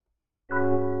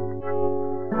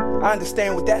I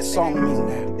understand what that song means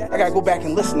now. I gotta go back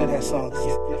and listen to that song.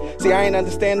 See, I ain't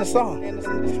understand the song.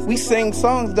 We sing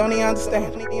songs, don't even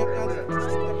understand.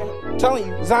 I'm telling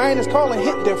you, Zion is calling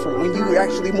hit different when you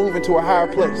actually move into a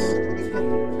higher place.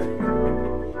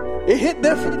 It hit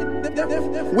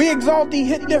different. We exalt thee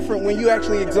hit different when you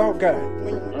actually exalt God.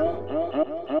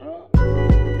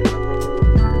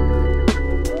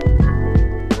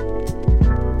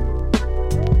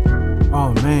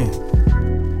 Oh man,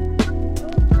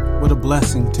 what a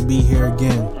blessing to be here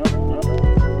again.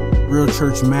 Real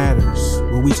Church Matters.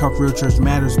 Well, we talk Real Church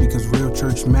Matters because Real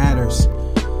Church Matters.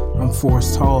 I'm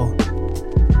Forrest Hall,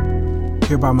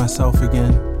 here by myself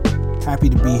again. Happy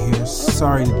to be here.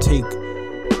 Sorry to take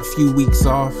a few weeks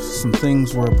off. Some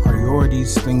things were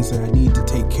priorities, things that I need to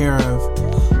take care of.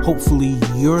 Hopefully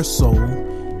your soul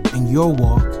and your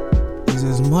walk is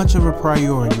as much of a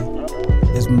priority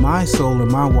as my soul and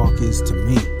my walk is to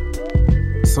me.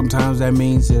 Sometimes that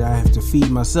means that I have to feed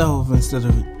myself instead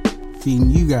of feeding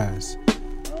you guys.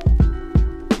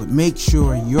 But make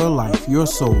sure your life, your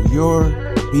soul, your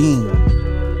being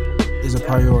is a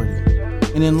priority.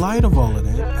 And in light of all of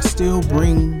that, I still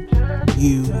bring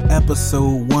you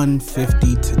episode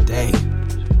 150 today.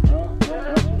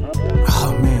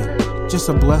 Oh man, just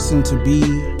a blessing to be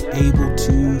able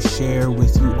to share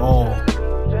with you all.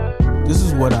 This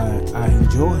is what I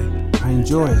enjoy. I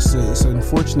enjoy it. It's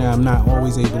unfortunate I'm not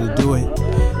always able to do it.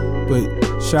 But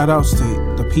shout outs to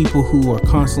the people who are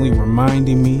constantly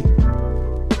reminding me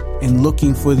and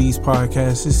looking for these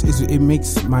podcasts. It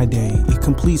makes my day. It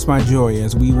completes my joy,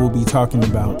 as we will be talking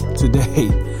about today.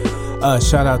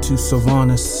 Shout out to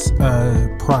Savannah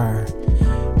Pryor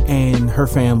and her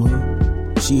family.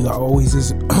 She always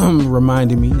is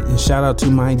reminding me. And shout out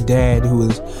to my dad, who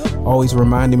is always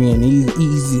reminding me, and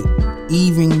he's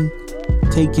even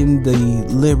taking the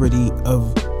liberty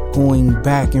of going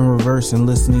back in reverse and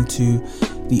listening to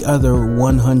the other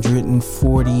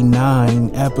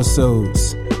 149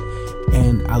 episodes.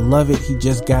 And I love it. He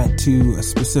just got to a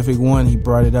specific one. He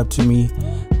brought it up to me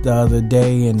the other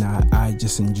day, and I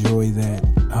just enjoy that.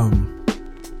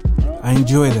 I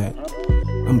enjoy that.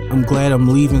 I'm glad I'm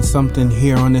leaving something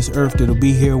here on this earth that'll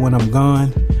be here when I'm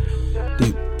gone.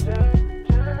 That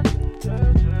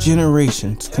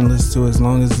generations can listen to as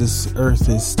long as this earth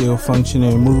is still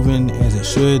functioning and moving as it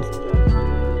should.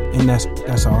 And that's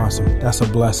awesome. That's a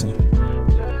blessing.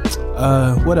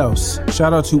 What else?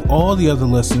 Shout out to all the other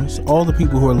listeners, all the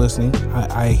people who are listening.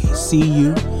 I see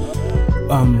you.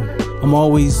 I'm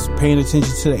always paying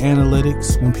attention to the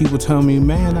analytics. When people tell me,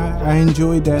 man, I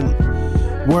enjoyed that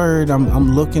word,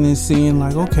 I'm looking and seeing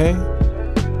like, okay,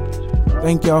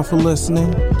 thank y'all for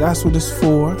listening. That's what it's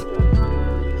for.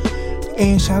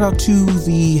 And shout out to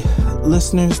the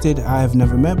listeners that I've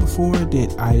never met before,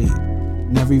 that I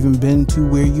never even been to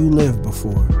where you live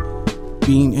before.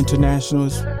 Being international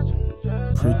is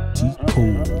pretty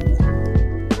cool.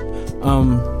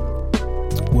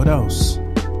 What else?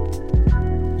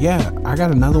 Yeah, I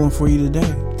got another one for you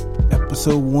today.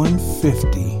 Episode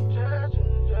 150.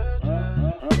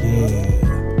 Yeah.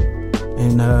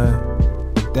 And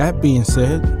that being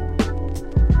said,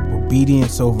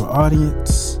 obedience over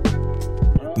audience.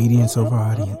 Obedience over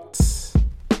audience.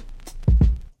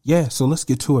 Yeah, so let's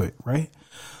get to it, right?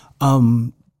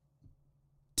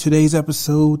 Today's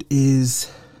episode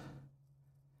is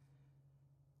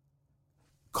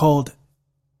called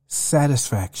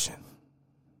Satisfaction.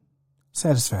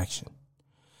 Satisfaction.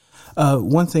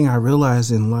 One thing I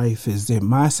realize in life is that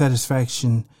my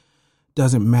satisfaction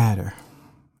doesn't matter.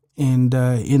 And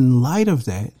in light of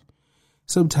that,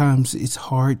 sometimes it's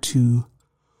hard to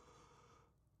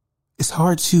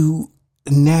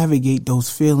navigate those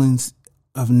feelings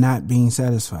of not being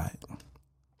satisfied.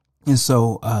 And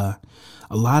so a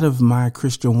lot of my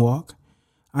Christian walk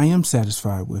I am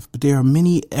satisfied with, but there are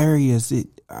many areas that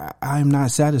I'm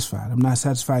not satisfied. I'm not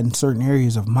satisfied in certain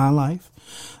areas of my life.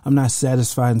 I'm not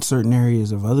satisfied in certain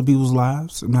areas of other people's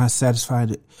lives. I'm not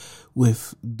satisfied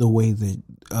with the way that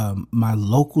my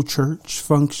local church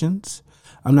functions.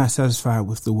 I'm not satisfied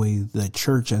with the way the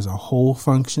church as a whole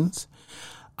functions.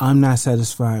 I'm not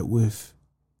satisfied with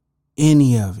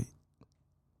any of it.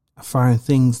 I find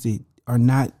things that are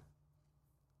not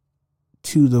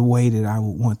to the way that I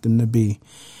would want them to be.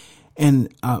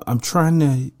 And I'm trying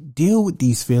to deal with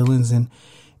these feelings, and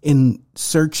in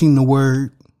searching the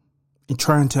word and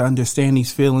trying to understand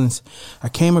these feelings, I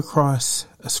came across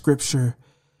a scripture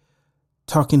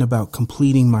talking about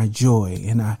completing my joy.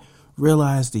 And I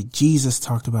realized that Jesus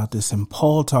talked about this and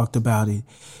Paul talked about it.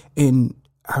 And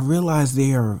I realized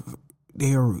they are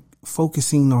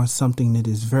focusing on something that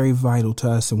is very vital to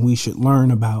us and we should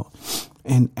learn about.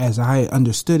 And as I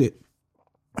understood it,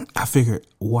 I figured,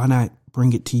 why not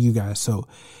bring it to you guys? So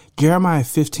Jeremiah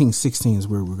 15:16 is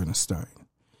where we're going to start.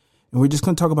 And we're just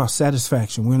going to talk about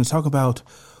satisfaction. We're going to talk about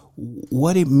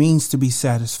what it means to be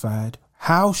satisfied.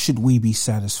 How should we be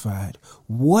satisfied?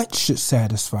 What should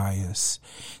satisfy us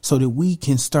so that we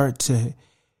can start to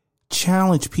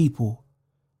challenge people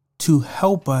to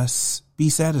help us be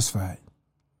satisfied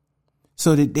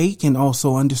so that they can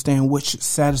also understand what should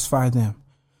satisfy them.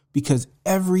 Because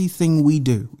everything we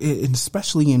do, and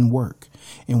especially in work,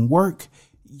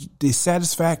 the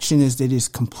satisfaction is that it's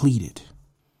completed.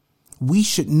 We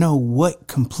should know what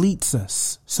completes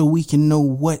us so we can know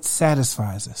what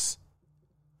satisfies us.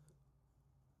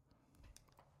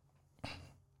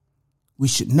 We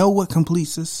should know what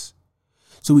completes us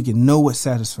so we can know what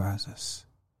satisfies us.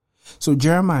 So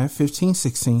Jeremiah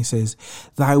 15:16 says,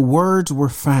 thy words were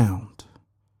found,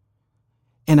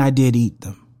 and I did eat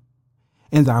them.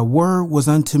 And thy word was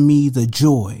unto me the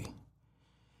joy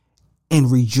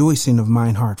and rejoicing of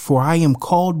mine heart. For I am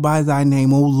called by thy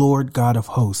name, O Lord God of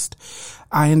hosts.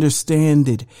 I understand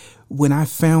that when I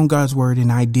found God's word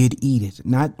and I did eat it,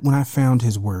 not when I found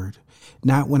his word,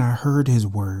 not when I heard his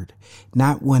word,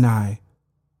 not when I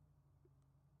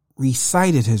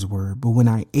recited his word, but when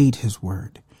I ate his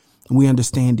word. We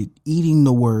understand that eating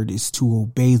the word is to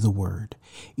obey the word.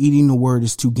 Eating the word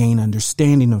is to gain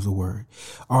understanding of the word.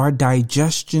 Our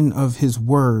digestion of his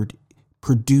word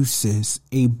produces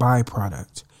a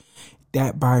byproduct.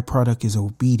 That byproduct is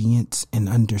obedience and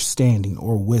understanding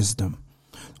or wisdom.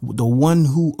 The one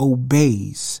who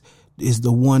obeys is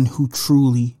the one who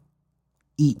truly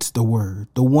eats the word.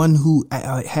 The one who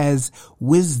has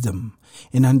wisdom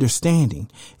and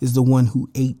understanding is the one who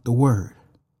ate the word.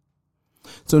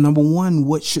 So number one,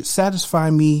 what should satisfy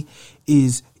me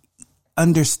is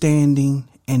understanding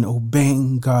and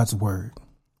obeying God's word.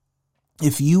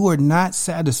 If you are not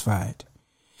satisfied,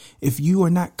 if you are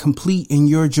not complete in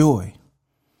your joy,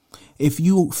 if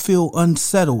you feel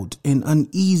unsettled and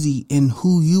uneasy in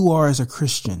who you are as a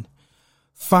Christian,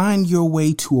 find your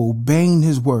way to obeying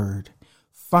his word.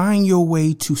 Find your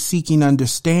way to seeking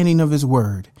understanding of his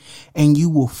word, and you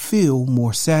will feel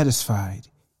more satisfied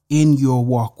in your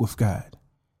walk with God.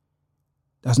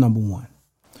 That's number one.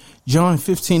 John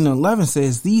 15:11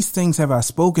 says, these things have I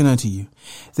spoken unto you,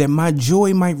 that my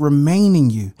joy might remain in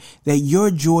you, that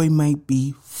your joy might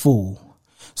be full.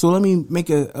 So let me make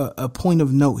a point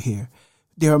of note here.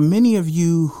 There are many of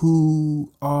you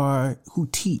who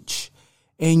teach,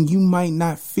 and you might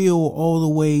not feel all the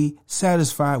way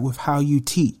satisfied with how you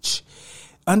teach.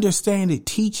 Understand that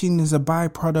teaching is a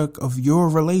byproduct of your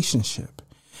relationship.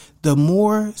 The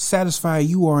more satisfied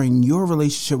you are in your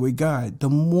relationship with God,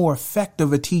 the more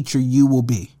effective a teacher you will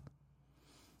be.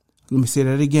 Let me say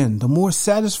that again. The more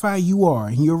satisfied you are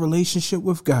in your relationship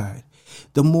with God,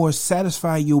 the more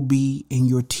satisfied you'll be in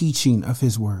your teaching of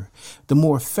his word. The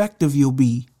more effective you'll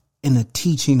be in the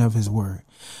teaching of his word.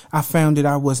 I found that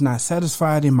I was not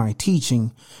satisfied in my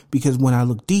teaching because when I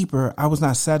looked deeper, I was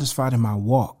not satisfied in my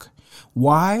walk.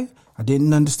 Why? I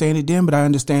didn't understand it then, but I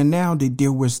understand now that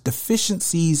there was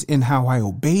deficiencies in how I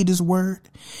obeyed his word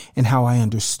and how I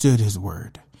understood his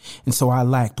word. And so I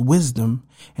lacked wisdom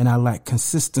and I lacked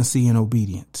consistency and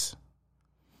obedience.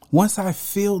 Once I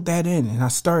filled that in and I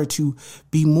started to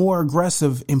be more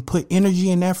aggressive and put energy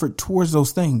and effort towards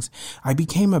those things, I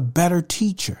became a better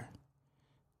teacher.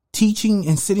 Teaching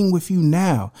and sitting with you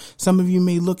now. Some of you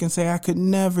may look and say, I could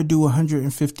never do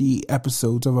 150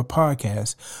 episodes of a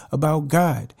podcast about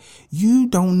God. You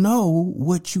don't know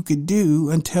what you could do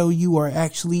until you are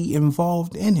actually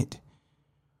involved in it.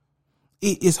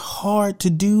 It is hard to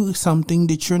do something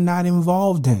that you're not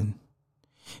involved in.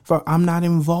 I'm not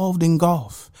involved in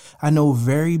golf. I know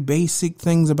very basic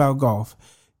things about golf.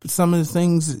 But some of the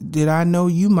things that I know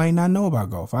you might not know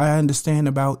about golf. I understand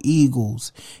about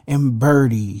eagles and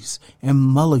birdies and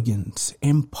mulligans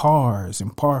and pars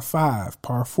and par 5,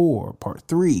 par 4, par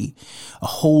 3, a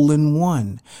hole in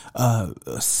one, a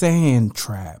sand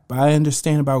trap. I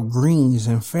understand about greens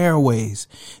and fairways.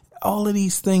 All of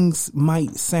these things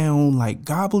might sound like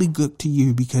gobbledygook to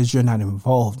you because you're not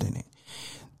involved in it.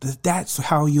 That's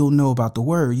how you'll know about the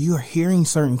word. You are hearing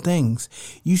certain things.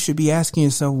 You should be asking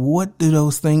yourself, what do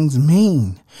those things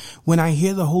mean? When I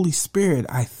hear the Holy Spirit,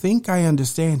 I think I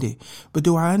understand it, but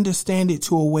do I understand it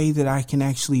to a way that I can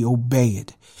actually obey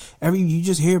it? You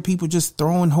just hear people just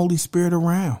throwing Holy Spirit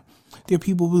around. There are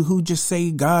people who just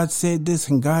say God said this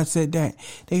and God said that.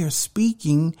 They are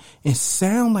speaking and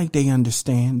sound like they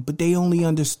understand, but they only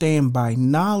understand by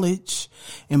knowledge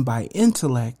and by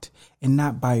intellect, and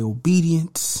not by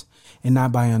obedience and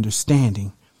not by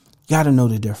understanding. Got to know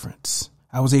the difference.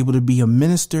 I was able to be a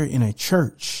minister in a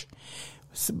church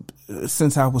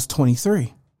since I was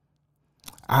 23.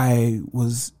 I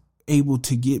was able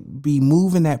to be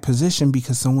moved in that position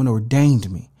because someone ordained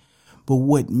me. But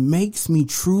what makes me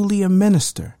truly a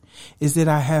minister is that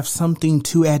I have something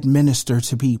to administer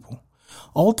to people.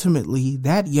 Ultimately,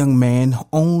 that young man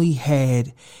only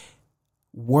had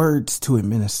words to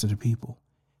administer to people,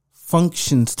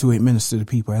 functions to administer to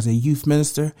people. As a youth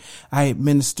minister, I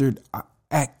administered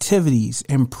activities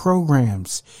and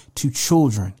programs to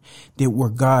children that were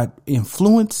God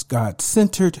influenced, God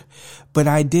centered, but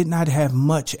I did not have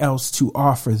much else to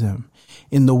offer them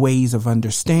in the ways of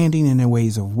understanding and in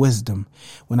ways of wisdom.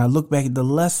 When I look back at the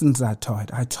lessons I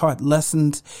taught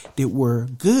lessons that were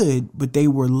good, but they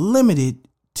were limited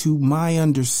to my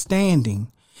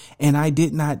understanding. And I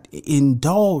did not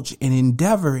indulge and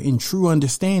endeavor in true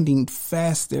understanding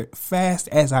fast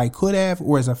as I could have,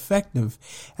 or as effective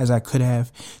as I could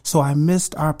have. So I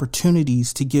missed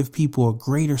opportunities to give people a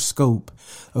greater scope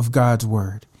of God's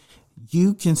word.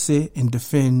 You can sit and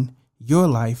defend your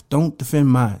life. Don't defend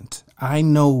mine. I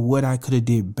know what I could have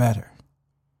did better.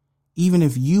 Even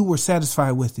if you were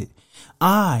satisfied with it,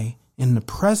 I, in the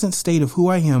present state of who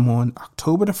I am on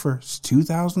October the 1st,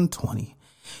 2020,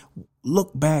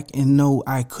 look back and know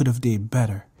I could have did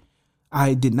better.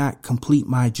 I did not complete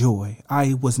my joy.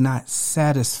 I was not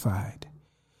satisfied.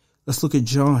 Let's look at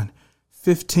John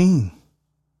 15.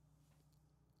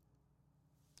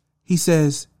 He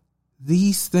says,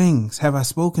 "These things have I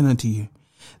spoken unto you,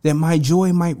 that my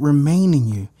joy might remain in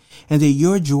you, and that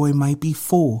your joy might be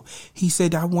full." He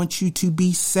said, I want you to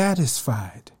be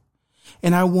satisfied.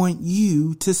 And I want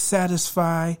you to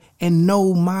satisfy and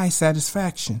know my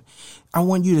satisfaction. I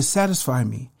want you to satisfy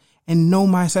me and know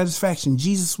my satisfaction.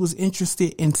 Jesus was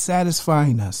interested in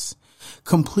satisfying us,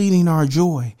 completing our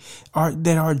joy,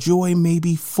 that our joy may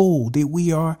be full, that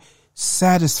we are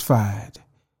satisfied.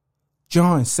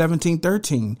 John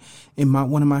 17:13, in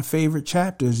one of my favorite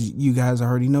chapters. You guys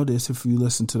already know this if you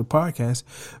listen to the podcast.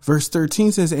 Verse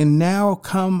 13 says, "And now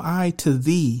come I to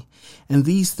thee, and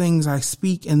these things I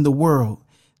speak in the world,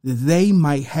 that they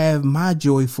might have my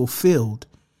joy fulfilled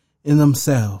in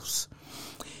themselves."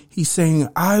 He's saying,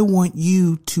 I want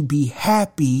you to be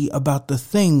happy about the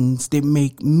things that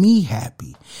make me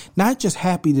happy. Not just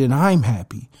happy that I'm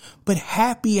happy, but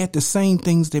happy at the same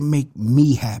things that make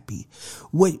me happy.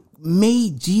 What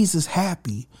made Jesus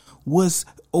happy was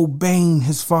obeying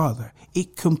his Father.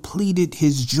 It completed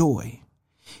his joy.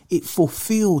 It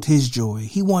fulfilled his joy.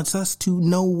 He wants us to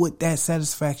know what that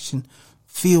satisfaction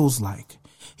feels like.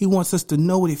 He wants us to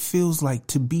know what it feels like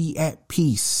to be at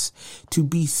peace, to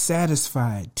be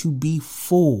satisfied, to be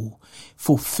full,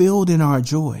 fulfilled in our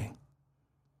joy.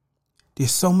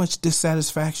 There's so much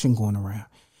dissatisfaction going around.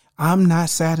 I'm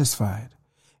not satisfied.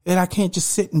 And I can't just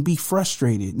sit and be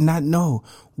frustrated and not know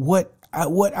what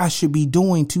I should be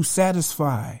doing to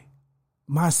satisfy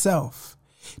myself,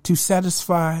 to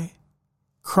satisfy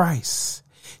Christ,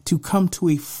 to come to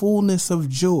a fullness of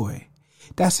joy.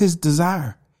 That's his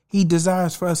desire. He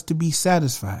desires for us to be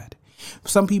satisfied.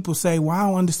 Some people say, well, I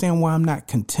don't understand why I'm not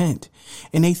content.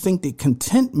 And they think that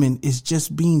contentment is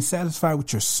just being satisfied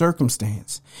with your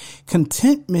circumstance.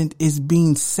 Contentment is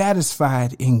being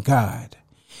satisfied in God.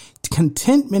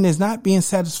 Contentment is not being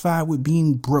satisfied with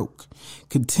being broke.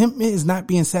 Contentment is not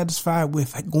being satisfied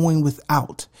with going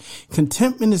without.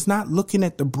 Contentment is not looking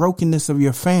at the brokenness of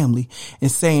your family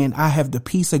and saying, I have the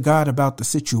peace of God about the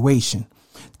situation.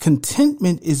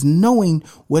 Contentment is knowing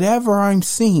whatever I'm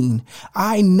seeing,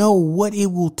 I know what it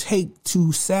will take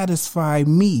to satisfy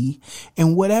me,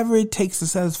 and whatever it takes to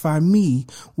satisfy me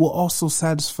will also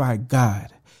satisfy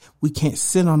God. We can't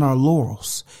sit on our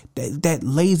laurels. That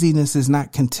laziness is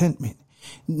not contentment,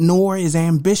 nor is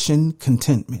ambition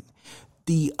contentment.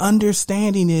 The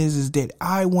understanding is that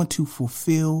I want to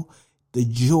fulfill the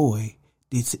joy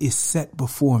that is set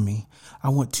before me. I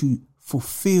want to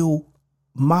fulfill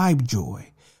my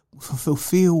joy,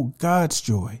 fulfill God's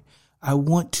joy. I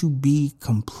want to be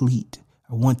complete.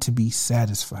 I want to be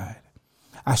satisfied.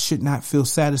 I should not feel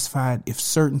satisfied if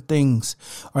certain things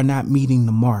are not meeting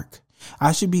the mark.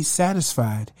 I should be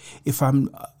satisfied if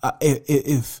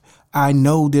I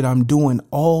know that I'm doing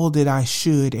all that I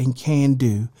should and can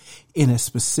do in a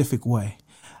specific way.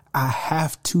 I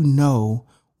have to know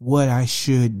what I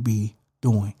should be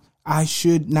doing. I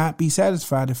should not be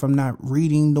satisfied if I'm not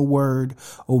reading the word,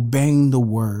 obeying the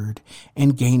word,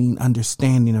 and gaining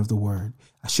understanding of the word.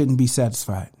 I shouldn't be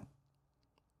satisfied.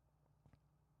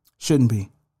 Shouldn't be.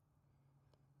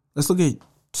 Let's look at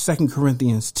 2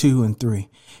 Corinthians 2:3.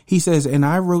 He says, and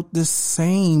I wrote this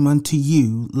same unto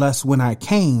you, lest when I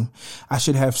came, I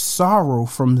should have sorrow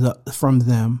from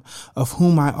them of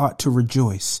whom I ought to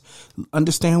rejoice.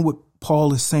 Understand what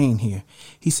Paul is saying here.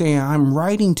 He's saying, I'm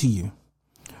writing to you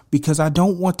because I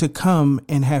don't want to come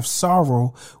and have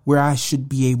sorrow where I should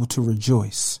be able to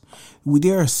rejoice.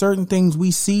 There are certain things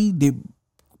we see that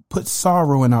put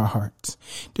sorrow in our hearts.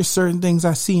 There's certain things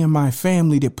I see in my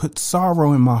family that put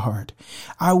sorrow in my heart.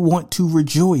 I want to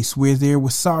rejoice where there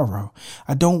was sorrow.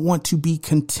 I don't want to be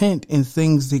content in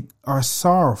things that are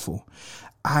sorrowful.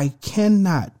 I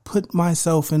cannot put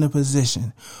myself in a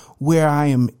position where I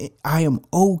am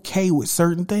okay with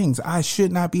certain things. I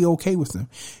should not be okay with them.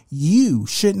 You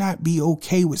should not be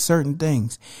okay with certain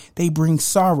things. They bring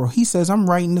sorrow. He says, I'm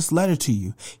writing this letter to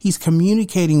you. He's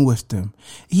communicating with them.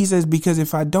 He says, because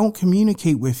if I don't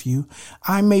communicate with you,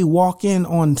 I may walk in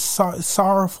on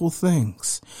sorrowful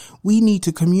things. We need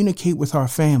to communicate with our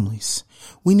families.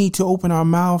 We need to open our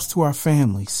mouths to our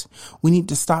families. We need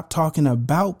to stop talking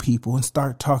about people and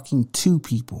start talking to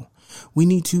people. We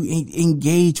need to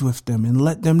engage with them and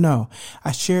let them know.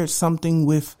 I shared something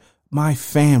with my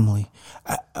family.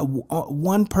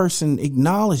 One person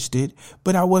acknowledged it,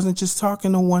 but I wasn't just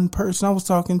talking to one person. I was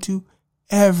talking to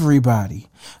everybody.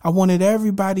 I wanted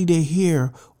everybody to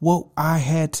hear what I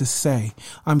had to say.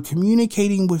 I'm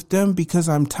communicating with them because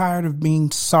I'm tired of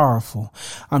being sorrowful.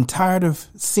 I'm tired of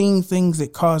seeing things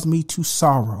that cause me to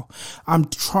sorrow.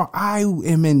 I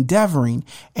am endeavoring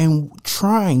and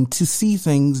trying to see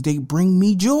things that bring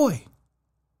me joy,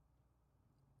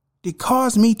 that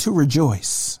cause me to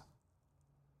rejoice.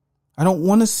 I don't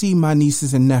want to see my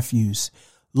nieces and nephews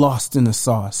lost in the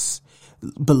sauce,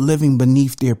 but living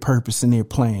beneath their purpose and their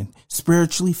plan,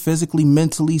 spiritually, physically,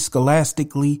 mentally,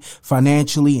 scholastically,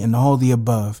 financially, and all the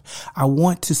above. I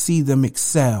want to see them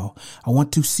excel. I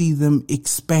want to see them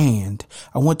expand.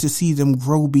 I want to see them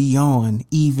grow beyond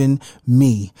even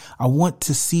me. I want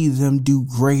to see them do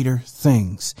greater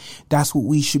things. That's what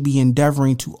we should be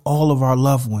endeavoring to all of our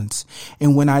loved ones.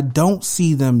 And when I don't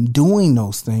see them doing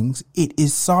those things, it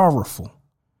is sorrowful.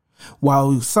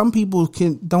 While some people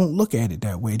don't look at it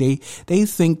that way, they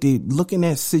think that looking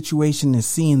at situation and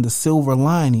seeing the silver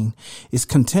lining is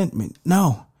contentment.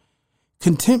 No,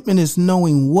 contentment is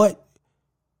knowing what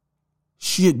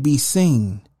should be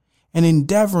seen and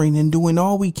endeavoring and doing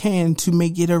all we can to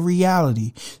make it a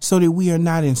reality so that we are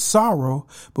not in sorrow,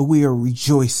 but we are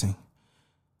rejoicing.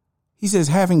 He says,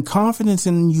 having confidence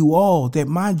in you all, that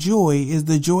my joy is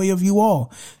the joy of you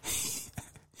all.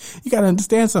 You got to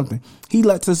understand something. He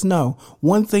lets us know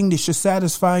one thing that should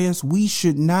satisfy us. We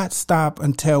should not stop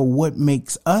until what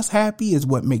makes us happy is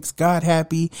what makes God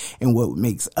happy. And what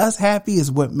makes us happy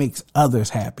is what makes others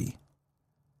happy.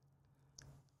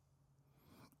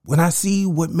 When I see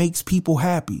what makes people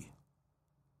happy,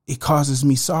 it causes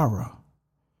me sorrow.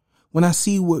 When I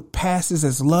see what passes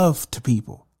as love to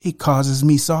people, it causes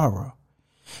me sorrow.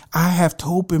 I have to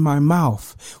open my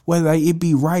mouth, whether it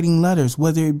be writing letters,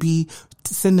 whether it be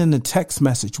sending a text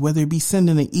message, whether it be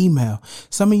sending an email.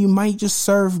 Some of you might just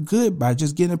serve good by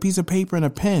just getting a piece of paper and a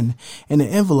pen and an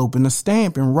envelope and a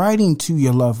stamp and writing to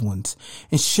your loved ones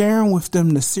and sharing with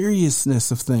them the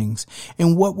seriousness of things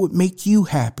and what would make you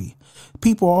happy.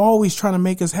 People are always trying to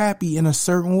make us happy in a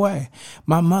certain way.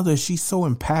 My mother, she's so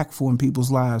impactful in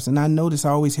people's lives. And I notice I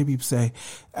always hear people say,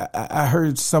 I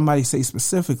heard somebody say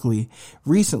specifically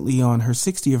recently on her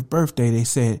 60th birthday, they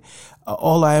said,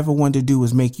 all I ever wanted to do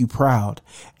was make you proud.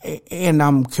 And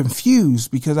I'm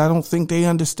confused because I don't think they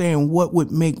understand what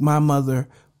would make my mother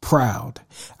proud.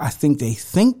 I think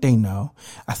they know.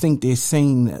 I think they're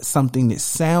saying something that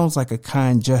sounds like a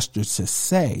kind gesture to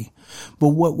say. But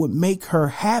what would make her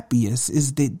happiest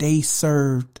is that they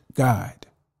served God.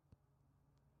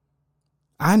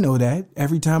 I know that.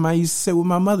 Every time I used to sit with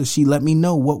my mother, she let me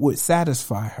know what would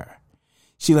satisfy her.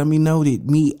 She let me know that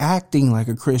me acting like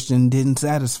a Christian didn't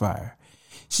satisfy her.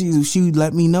 She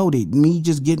let me know that me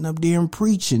just getting up there and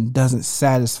preaching doesn't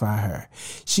satisfy her.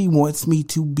 She wants me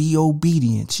to be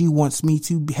obedient. She wants me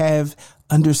to have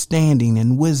understanding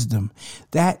and wisdom.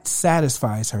 That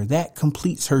satisfies her. That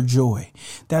completes her joy.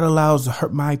 That allows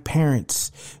my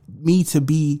parents, me to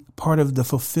be part of the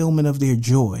fulfillment of their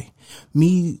joy.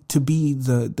 Me to be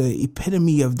the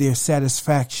epitome of their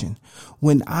satisfaction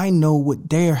when I know what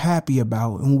they're happy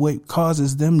about and what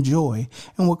causes them joy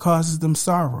and what causes them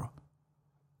sorrow.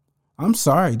 I'm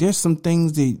sorry. There's some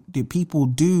things that people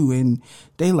do and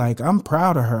they like, I'm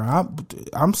proud of her.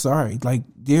 I'm sorry. Like,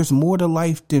 there's more to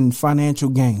life than financial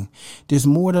gain. There's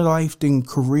more to life than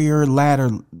career ladder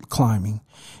climbing.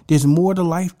 There's more to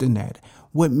life than that.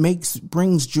 What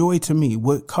brings joy to me,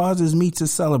 what causes me to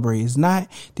celebrate is not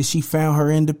that she found her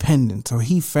independence or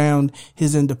he found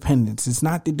his independence. It's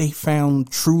not that they found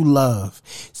true love.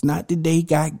 It's not that they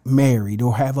got married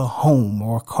or have a home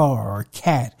or a car or a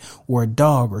cat or a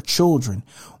dog or children.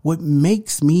 What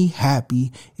makes me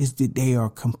happy is that they are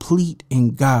complete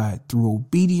in God through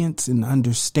obedience and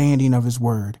understanding of his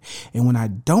word. And when I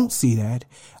don't see that,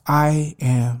 I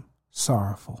am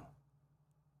sorrowful.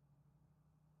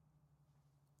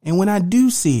 And when I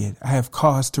do see it, I have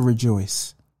cause to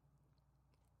rejoice.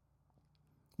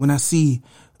 When I see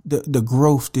the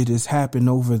growth that has happened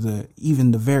over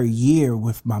even the very year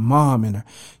with my mom, and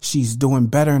she's doing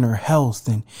better in her health,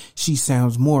 and she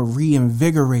sounds more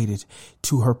reinvigorated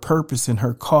to her purpose and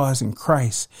her cause in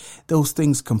Christ. Those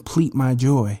things complete my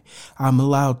joy. I'm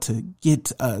allowed to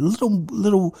get a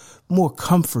little more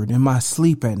comfort in my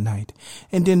sleep at night.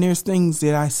 And then there's things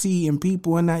that I see in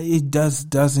people and it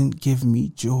doesn't give me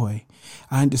joy.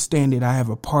 I understand that I have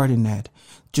a part in that,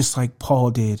 just like Paul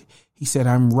did. He said,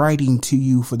 I'm writing to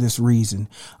you for this reason.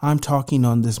 I'm talking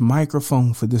on this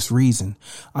microphone for this reason.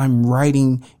 I'm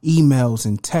writing emails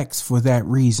and texts for that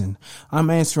reason. I'm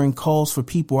answering calls for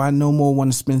people I no more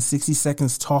want to spend 60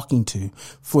 seconds talking to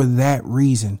for that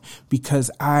reason. Because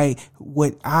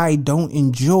what I don't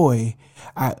enjoy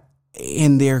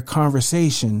in their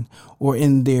conversation or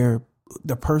in the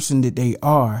person that they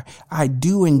are, I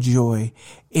do enjoy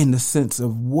in the sense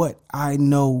of what I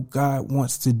know God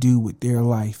wants to do with their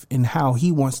life and how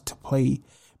he wants to play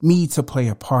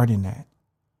a part in that.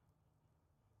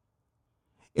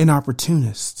 An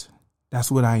opportunist. That's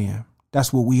what I am.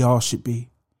 That's what we all should be.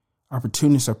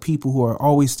 Opportunists are people who are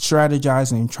always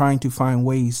strategizing and trying to find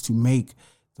ways to make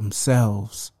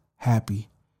themselves happy.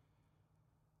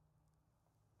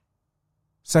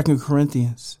 2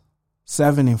 Corinthians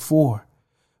 7:4.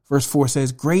 Verse 4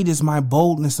 says, great is my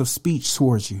boldness of speech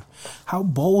towards you. How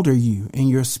bold are you in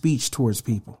your speech towards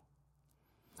people?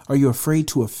 Are you afraid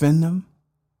to offend them?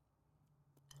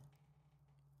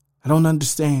 I don't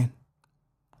understand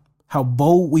how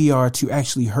bold we are to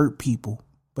actually hurt people,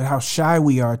 but how shy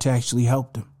we are to actually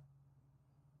help them.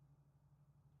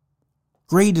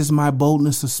 Great is my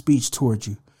boldness of speech towards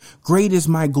you. Great is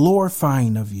my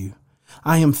glorifying of you.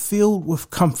 I am filled with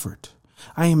comfort.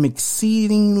 I am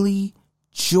exceedingly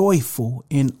joyful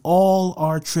in all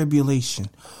our tribulation.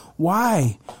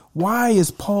 Why? Why is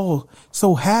Paul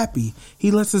so happy?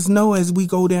 He lets us know as we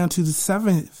go down to the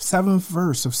seventh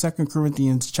verse of 2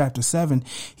 Corinthians chapter 7.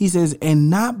 He says, and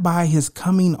not by his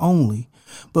coming only,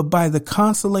 but by the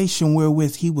consolation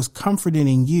wherewith he was comforted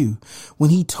in you,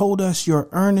 when he told us your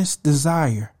earnest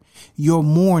desire, your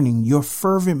mourning, your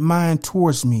fervent mind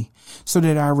towards me, so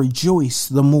that I rejoice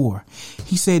the more.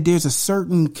 He said there's a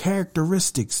certain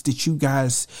characteristics that you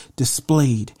guys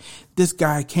displayed. This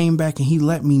guy came back and he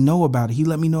let me know about it. He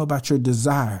let me know about your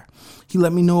desire. He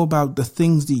let me know about the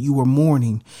things that you were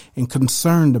mourning and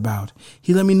concerned about.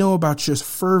 He let me know about your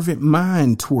fervent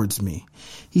mind towards me.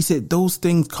 He said those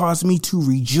things caused me to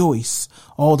rejoice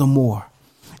all the more.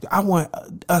 I want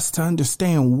us to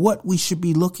understand what we should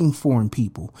be looking for in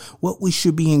people, what we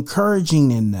should be encouraging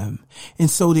in them,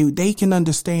 and so that they can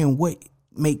understand what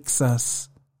makes us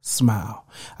smile.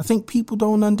 I think people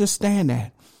don't understand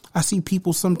that. I see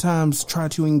people sometimes try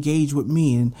to engage with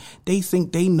me and they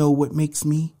think they know what makes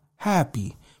me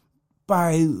happy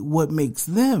by what makes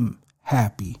them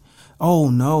happy.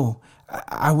 Oh no,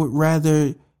 I would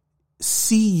rather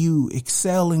see you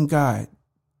excel in God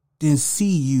than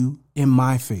see you in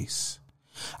my face.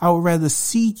 I would rather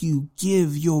see you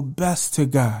give your best to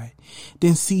God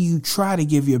than see you try to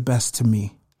give your best to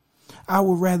me. I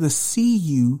would rather see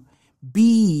you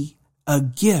be a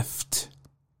gift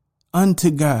unto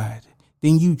God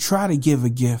than you try to give a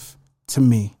gift to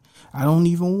me. I don't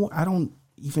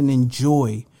even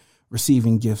enjoy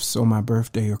receiving gifts on my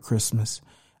birthday or Christmas.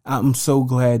 I'm so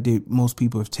glad that most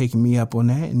people have taken me up on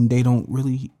that and they don't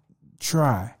really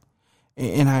try.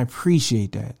 And I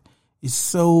appreciate that. It's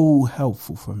so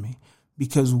helpful for me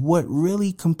because what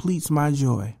really completes my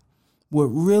joy, what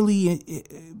really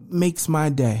makes my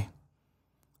day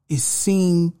is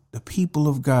seeing the people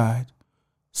of God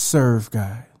serve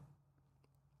God.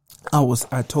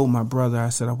 I told my brother, I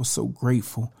said, I was so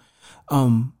grateful.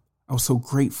 I was so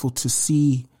grateful to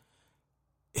see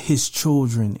his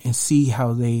children and see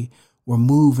how they were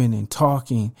moving and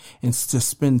talking and to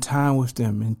spend time with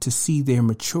them and to see their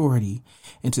maturity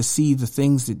and to see the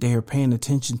things that they are paying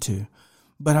attention to.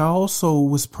 But I also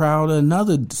was proud of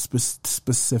another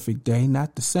specific day,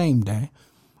 not the same day,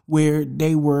 where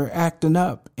they were acting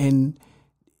up and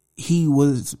he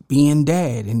was being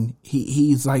dad. And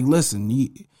he's like, listen,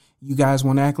 You guys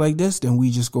want to act like this? Then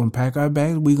we just going to pack our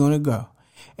bags. We're going to go.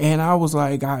 And I was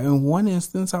like, in one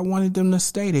instance, I wanted them to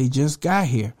stay. They just got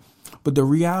here. But the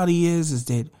reality is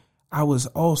that I was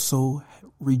also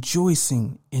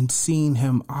rejoicing in seeing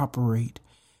him operate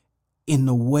in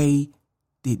the way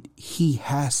that he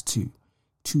has to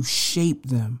shape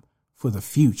them for the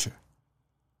future,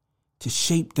 to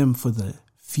shape them for the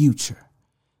future,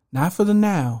 not for the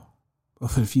now,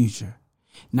 but for the future,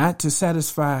 not to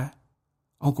satisfy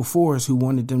Uncle Forrest, who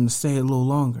wanted them to stay a little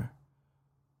longer,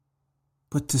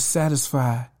 but to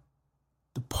satisfy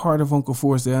the part of Uncle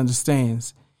Forrest that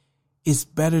understands it's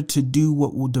better to do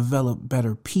what will develop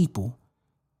better people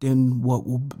than what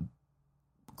will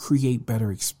create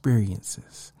better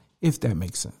experiences, if that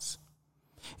makes sense.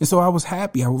 And so I was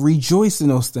happy. I rejoiced in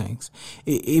those things.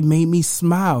 It made me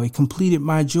smile. It completed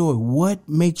my joy. What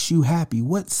makes you happy?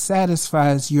 What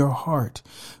satisfies your heart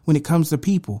when it comes to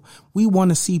people? We want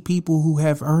to see people who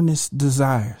have earnest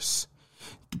desires,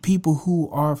 people who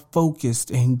are focused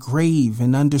and grave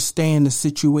and understand the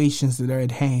situations that are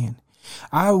at hand.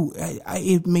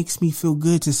 It makes me feel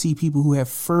good to see people who have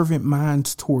fervent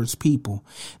minds towards people,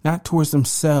 not towards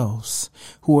themselves,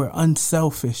 who are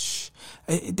unselfish.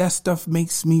 That stuff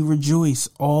makes me rejoice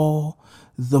all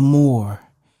the more.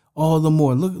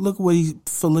 Look what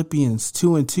Philippians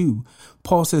 2:2.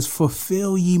 Paul says,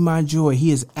 fulfill ye my joy.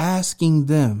 He is asking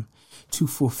them to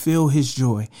fulfill his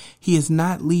joy. He is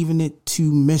not leaving it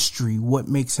to mystery what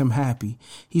makes him happy.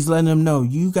 He's letting them know,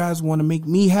 you guys want to make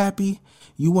me happy?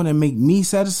 You want to make me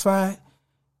satisfied?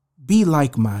 Be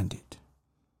like-minded,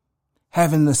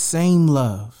 having the same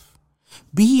love,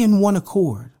 be in one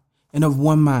accord and of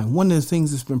one mind. One of the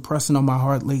things that's been pressing on my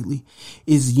heart lately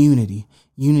is unity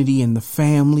in the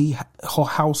family,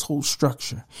 household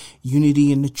structure,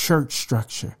 unity in the church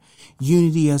structure,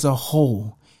 unity as a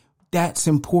whole. That's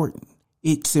important.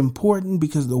 It's important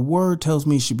because the word tells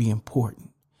me it should be important.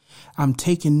 I'm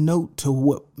taking note to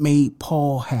what made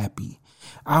Paul happy.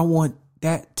 I want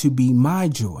that to be my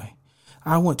joy.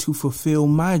 I want to fulfill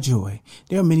my joy.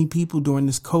 There are many people during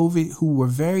this COVID who were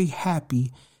very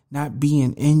happy not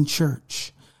being in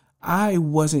church. I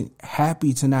wasn't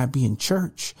happy to not be in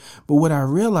church, but what I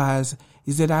realized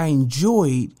is that I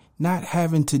enjoyed not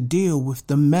having to deal with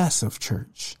the mess of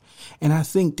church. And I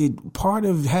think that part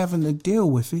of having to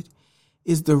deal with it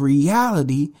is the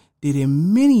reality that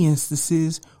in many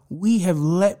instances, we have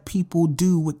let people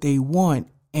do what they want,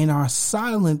 and our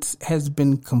silence has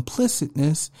been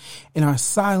complicitness, and our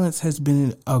silence has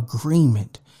been an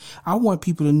agreement. I want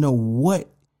people to know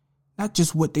not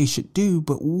just what they should do,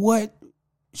 but what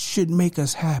should make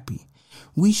us happy.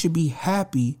 We should be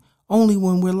happy only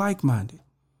when we're like-minded.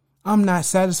 I'm not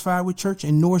satisfied with church,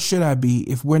 and nor should I be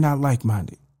if we're not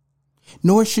like-minded.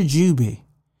 Nor should you be.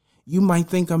 You might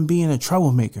think I'm being a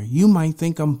troublemaker. You might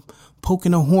think I'm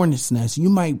poking a hornet's nest. You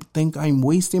might think I'm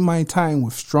wasting my time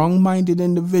with strong-minded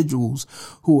individuals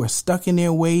who are stuck in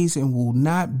their ways and will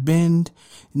not bend,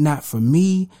 not for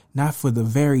me, not for the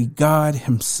very God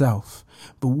himself.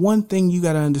 But one thing you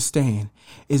got to understand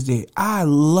is that I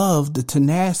love the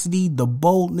tenacity, the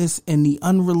boldness, and the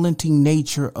unrelenting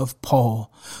nature of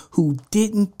Paul, who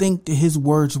didn't think that his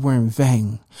words were in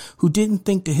vain, who didn't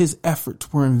think that his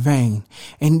efforts were in vain,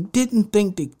 and didn't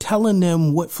think that telling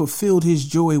them what fulfilled his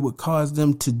joy would cause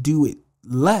them to do it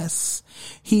less.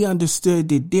 He understood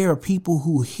that there are people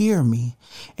who hear me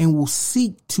and will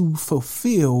seek to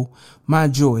fulfill my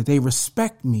joy. They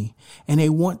respect me and they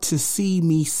want to see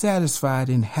me satisfied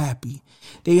and happy.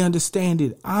 They understand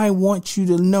that I want you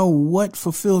to know what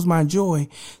fulfills my joy,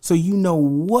 so you know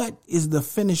what is the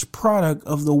finished product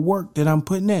of the work that I'm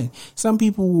putting in. Some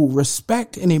people will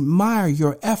respect and admire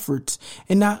your efforts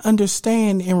and not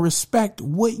understand and respect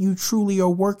what you truly are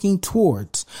working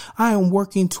towards. I am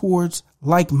working towards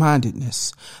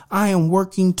like-mindedness. I am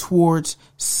working towards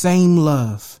same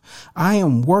love. I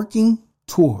am working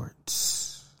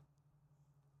towards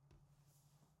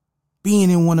being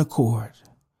in one accord,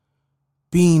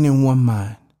 being in one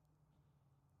mind.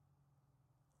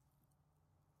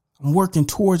 I'm working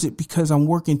towards it because I'm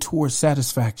working towards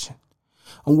satisfaction.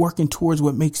 I'm working towards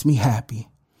what makes me happy.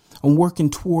 I'm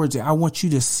working towards it. I want you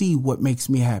to see what makes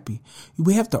me happy.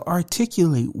 We have to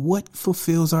articulate what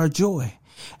fulfills our joy.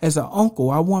 As an uncle,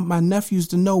 I want my nephews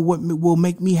to know what will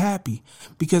make me happy,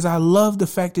 because I love the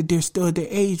fact that they're still at the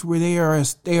age where they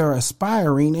are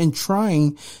aspiring and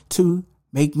trying to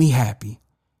make me happy.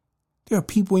 There are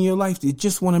people in your life that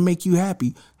just want to make you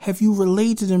happy. Have you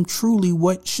relayed to them truly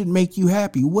what should make you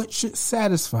happy? What should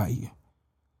satisfy you?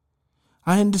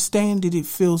 I understand that it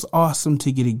feels awesome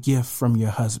to get a gift from your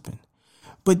husband,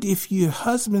 But if your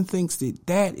husband thinks that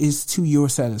that is to your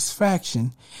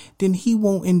satisfaction, then he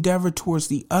won't endeavor towards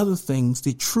the other things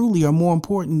that truly are more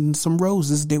important than some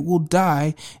roses that will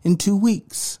die in 2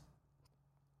 weeks.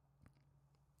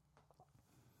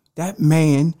 That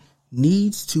man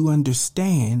needs to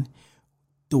understand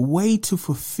the way to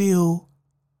fulfill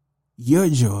your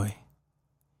joy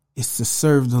is to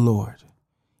serve the Lord.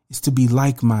 It's to be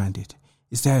like-minded.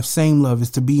 It's to have same love.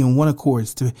 It's to be in one accord.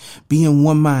 It's to be in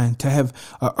one mind, to have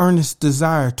an earnest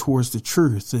desire towards the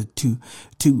truth,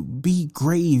 to be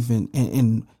grave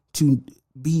and to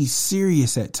be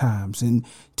serious at times, and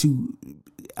to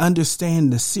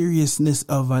understand the seriousness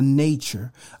of a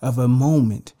nature, of a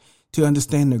moment, to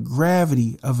understand the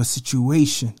gravity of a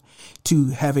situation,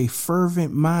 to have a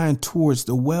fervent mind towards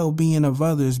the well-being of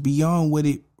others beyond what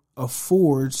it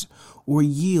affords or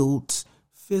yields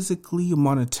physically or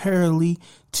monetarily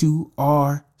to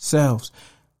ourselves.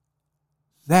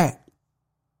 That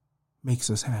makes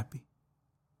us happy.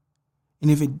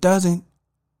 And if it doesn't,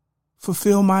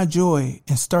 fulfill my joy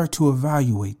and start to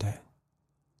evaluate that.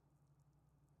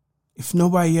 If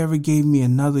nobody ever gave me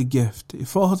another gift,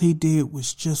 if all they did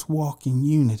was just walk in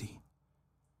unity,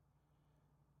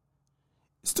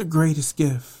 it's the greatest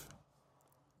gift.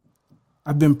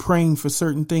 I've been praying for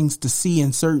certain things to see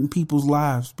in certain people's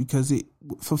lives because it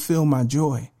fulfilled my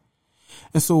joy.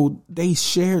 And so they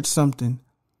shared something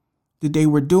that they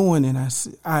were doing, and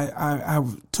I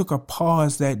took a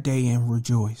pause that day and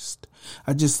rejoiced.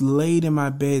 I just laid in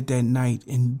my bed that night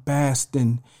and basked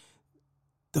in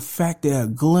the fact that a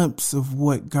glimpse of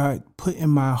what God put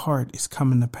in my heart is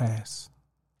coming to pass.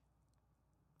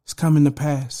 It's coming to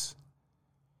pass.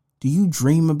 Do you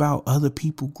dream about other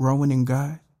people growing in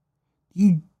God?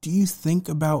 Do you think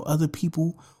about other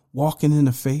people walking in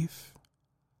the faith?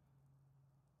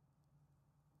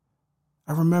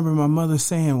 I remember my mother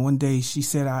saying one day, she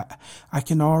said, I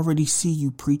can already see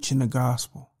you preaching the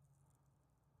gospel.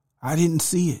 I didn't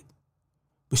see it,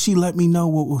 but she let me know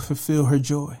what would fulfill her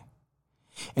joy.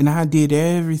 And I did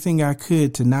everything I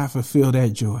could to not fulfill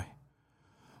that joy.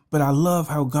 But I love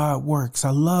how God works.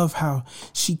 I love how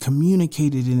she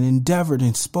communicated and endeavored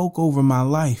and spoke over my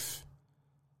life.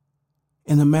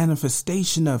 And the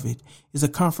manifestation of it is a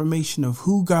confirmation of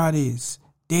who God is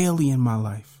daily in my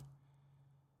life,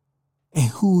 and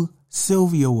who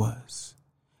Sylvia was,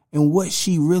 and what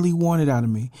she really wanted out of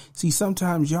me. See,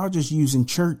 sometimes y'all just using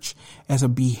church as a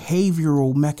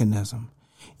behavioral mechanism.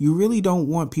 You really don't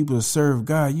want people to serve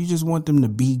God. You just want them to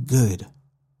be good.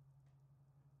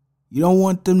 You don't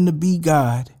want them to be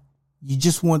God. You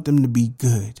just want them to be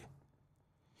good.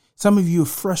 Some of you are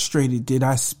frustrated that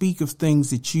I speak of things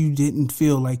that you didn't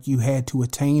feel like you had to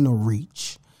attain or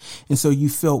reach. And so you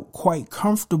felt quite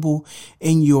comfortable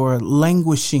in your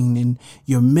languishing and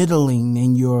your middling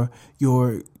and your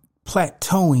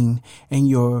plateauing and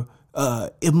your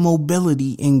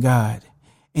immobility in God.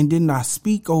 And then I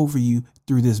speak over you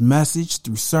through this message,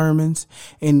 through sermons,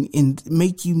 and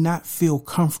make you not feel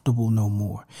comfortable no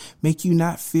more. Make you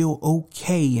not feel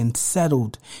okay and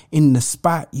settled in the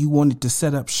spot you wanted to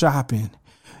set up shop in.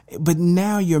 But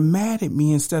now you're mad at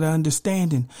me instead of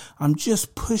understanding. I'm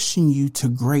just pushing you to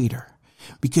greater,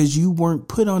 because you weren't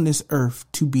put on this earth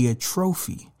to be a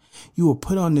trophy. You were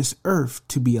put on this earth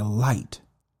to be a light.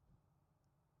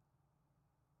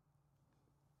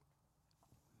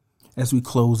 As we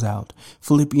close out,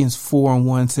 Philippians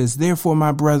 4:1 says, therefore,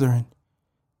 my brethren,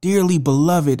 dearly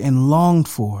beloved and longed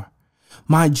for,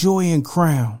 my joy and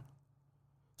crown,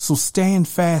 so stand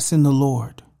fast in the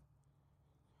Lord.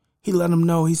 He let them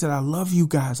know. He said, I love you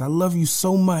guys. I love you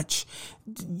so much.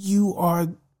 You are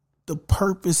the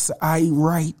purpose I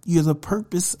write. You're the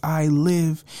purpose I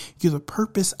live. You're the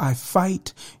purpose I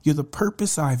fight. You're the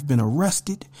purpose I've been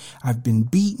arrested. I've been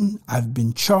beaten. I've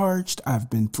been charged. I've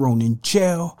been thrown in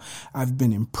jail. I've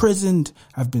been imprisoned.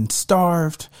 I've been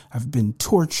starved. I've been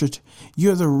tortured.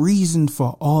 You're the reason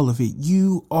for all of it.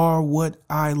 You are what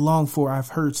I long for. I've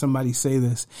heard somebody say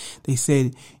this. They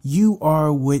said, you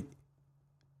are what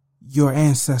your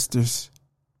ancestors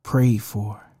prayed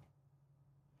for.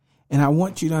 And I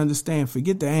want you to understand,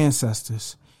 forget the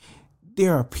ancestors.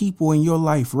 There are people in your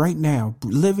life right now,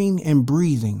 living and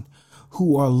breathing,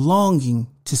 who are longing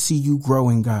to see you grow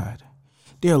in God.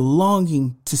 They're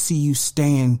longing to see you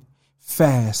stand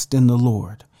fast in the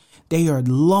Lord. They are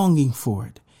longing for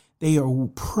it. They are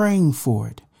praying for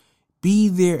it. Be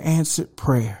their answered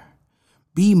prayer.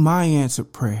 Be my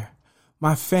answered prayer.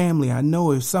 My family, I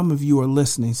know if some of you are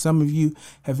listening, some of you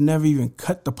have never even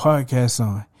cut the podcast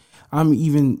on. I'm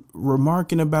even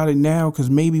remarking about it now because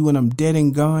maybe when I'm dead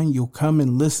and gone, you'll come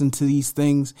and listen to these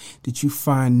things that you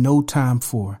find no time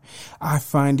for. I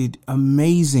find it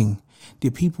amazing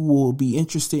that people will be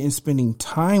interested in spending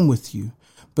time with you,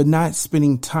 but not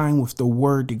spending time with the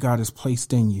word that God has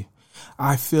placed in you.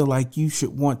 I feel like you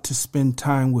should want to spend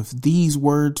time with these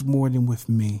words more than with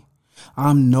me.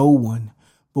 I'm no one,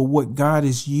 but what God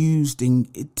has used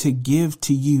to give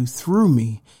to you through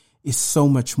me is so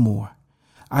much more.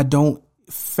 I don't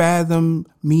fathom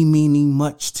me meaning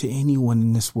much to anyone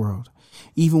in this world.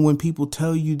 Even when people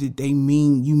tell you that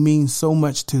you mean so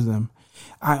much to them,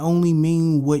 I only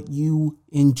mean what you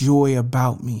enjoy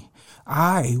about me.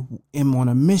 I am on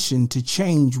a mission to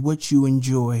change what you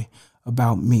enjoy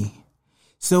about me.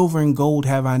 Silver and gold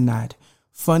have I not.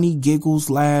 Funny giggles,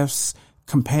 laughs,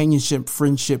 companionship,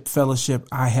 friendship, fellowship,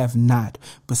 I have not.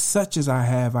 But such as I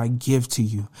have, I give to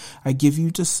you. I give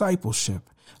you discipleship.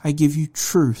 I give you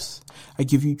truth. I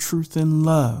give you truth and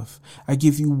love. I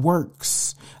give you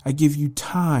works. I give you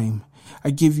time.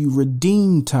 I give you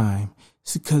redeemed time.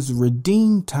 It's because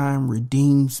redeemed time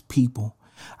redeems people.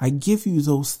 I give you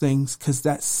those things because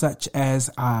that's such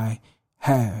as I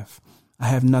have. I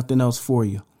have nothing else for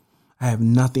you. I have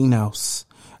nothing else.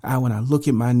 When I look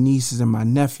at my nieces and my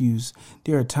nephews,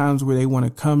 there are times where they want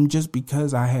to come just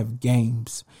because I have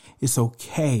games. It's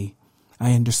okay.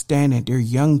 I understand that they're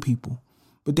young people,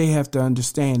 but they have to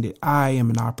understand that I am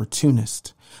an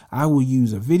opportunist. I will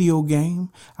use a video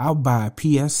game. I'll buy a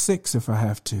PS6 if I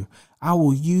have to. I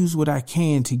will use what I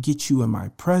can to get you in my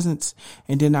presence,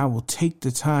 and then I will take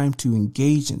the time to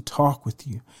engage and talk with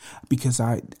you because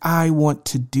I want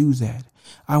to do that.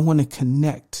 I want to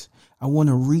connect. I want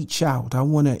to reach out. I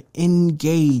want to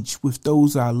engage with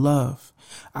those I love.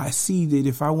 I see that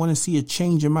if I want to see a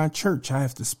change in my church, I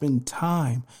have to spend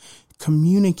time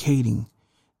communicating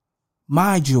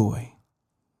my joy,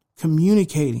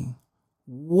 communicating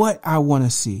what I want to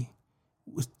see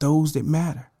with those that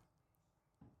matter.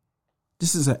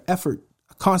 This is an effort,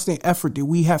 a constant effort that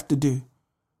we have to do.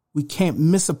 We can't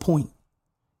miss a point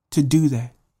to do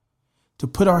that, to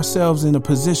put ourselves in a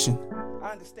position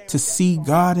to see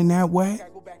God in that way.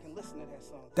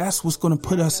 That's what's going to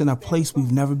put us in a place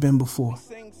we've never been before.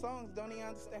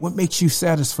 What makes you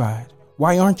satisfied?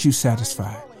 Why aren't you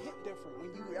satisfied?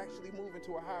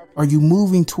 Are you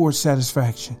moving towards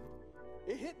satisfaction?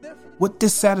 What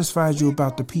dissatisfies you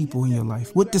about the people in your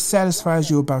life? What dissatisfies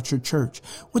you about your church?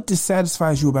 What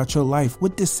dissatisfies you about your life?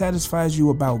 What dissatisfies you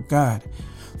about God?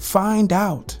 Find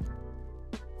out.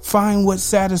 Find what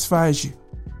satisfies you.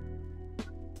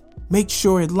 Make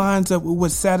sure it lines up with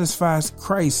what satisfies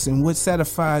Christ and what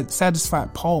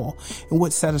satisfied Paul and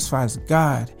what satisfies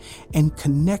God, and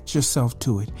connect yourself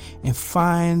to it and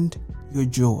find your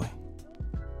joy.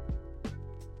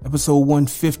 Episode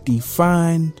 150,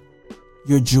 find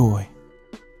your joy.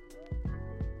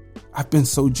 I've been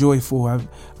so joyful.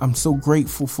 I'm so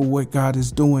grateful for what God is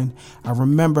doing. I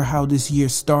remember how this year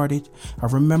started. I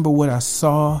remember what I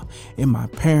saw in my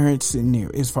parents and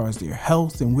as far as their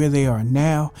health and where they are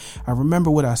now. I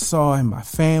remember what I saw in my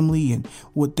family and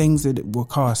what things that will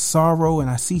cause sorrow. And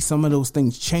I see some of those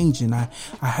things changing. I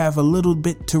have a little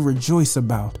bit to rejoice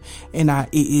about. And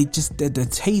it just the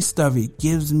taste of it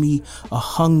gives me a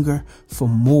hunger for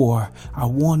more. I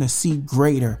want to see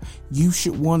greater. You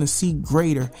should want to see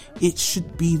greater. It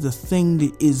should be the thing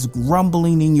that is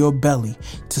rumbling in your belly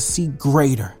to see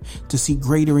greater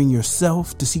in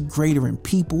yourself, to see greater in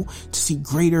people, to see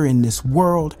greater in this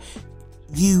world.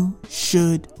 You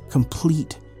should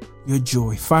complete your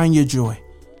joy. Find your joy.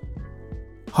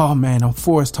 Oh man, I'm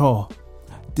Forrest Hall.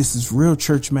 This is Real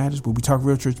Church Matters, but we talk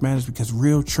Real Church Matters because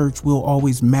real church will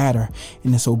always matter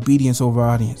in this obedience over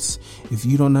audience. If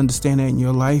you don't understand that in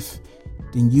your life,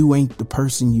 then you ain't the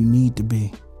person you need to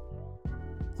be.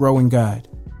 Grow in God.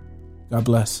 God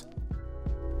bless.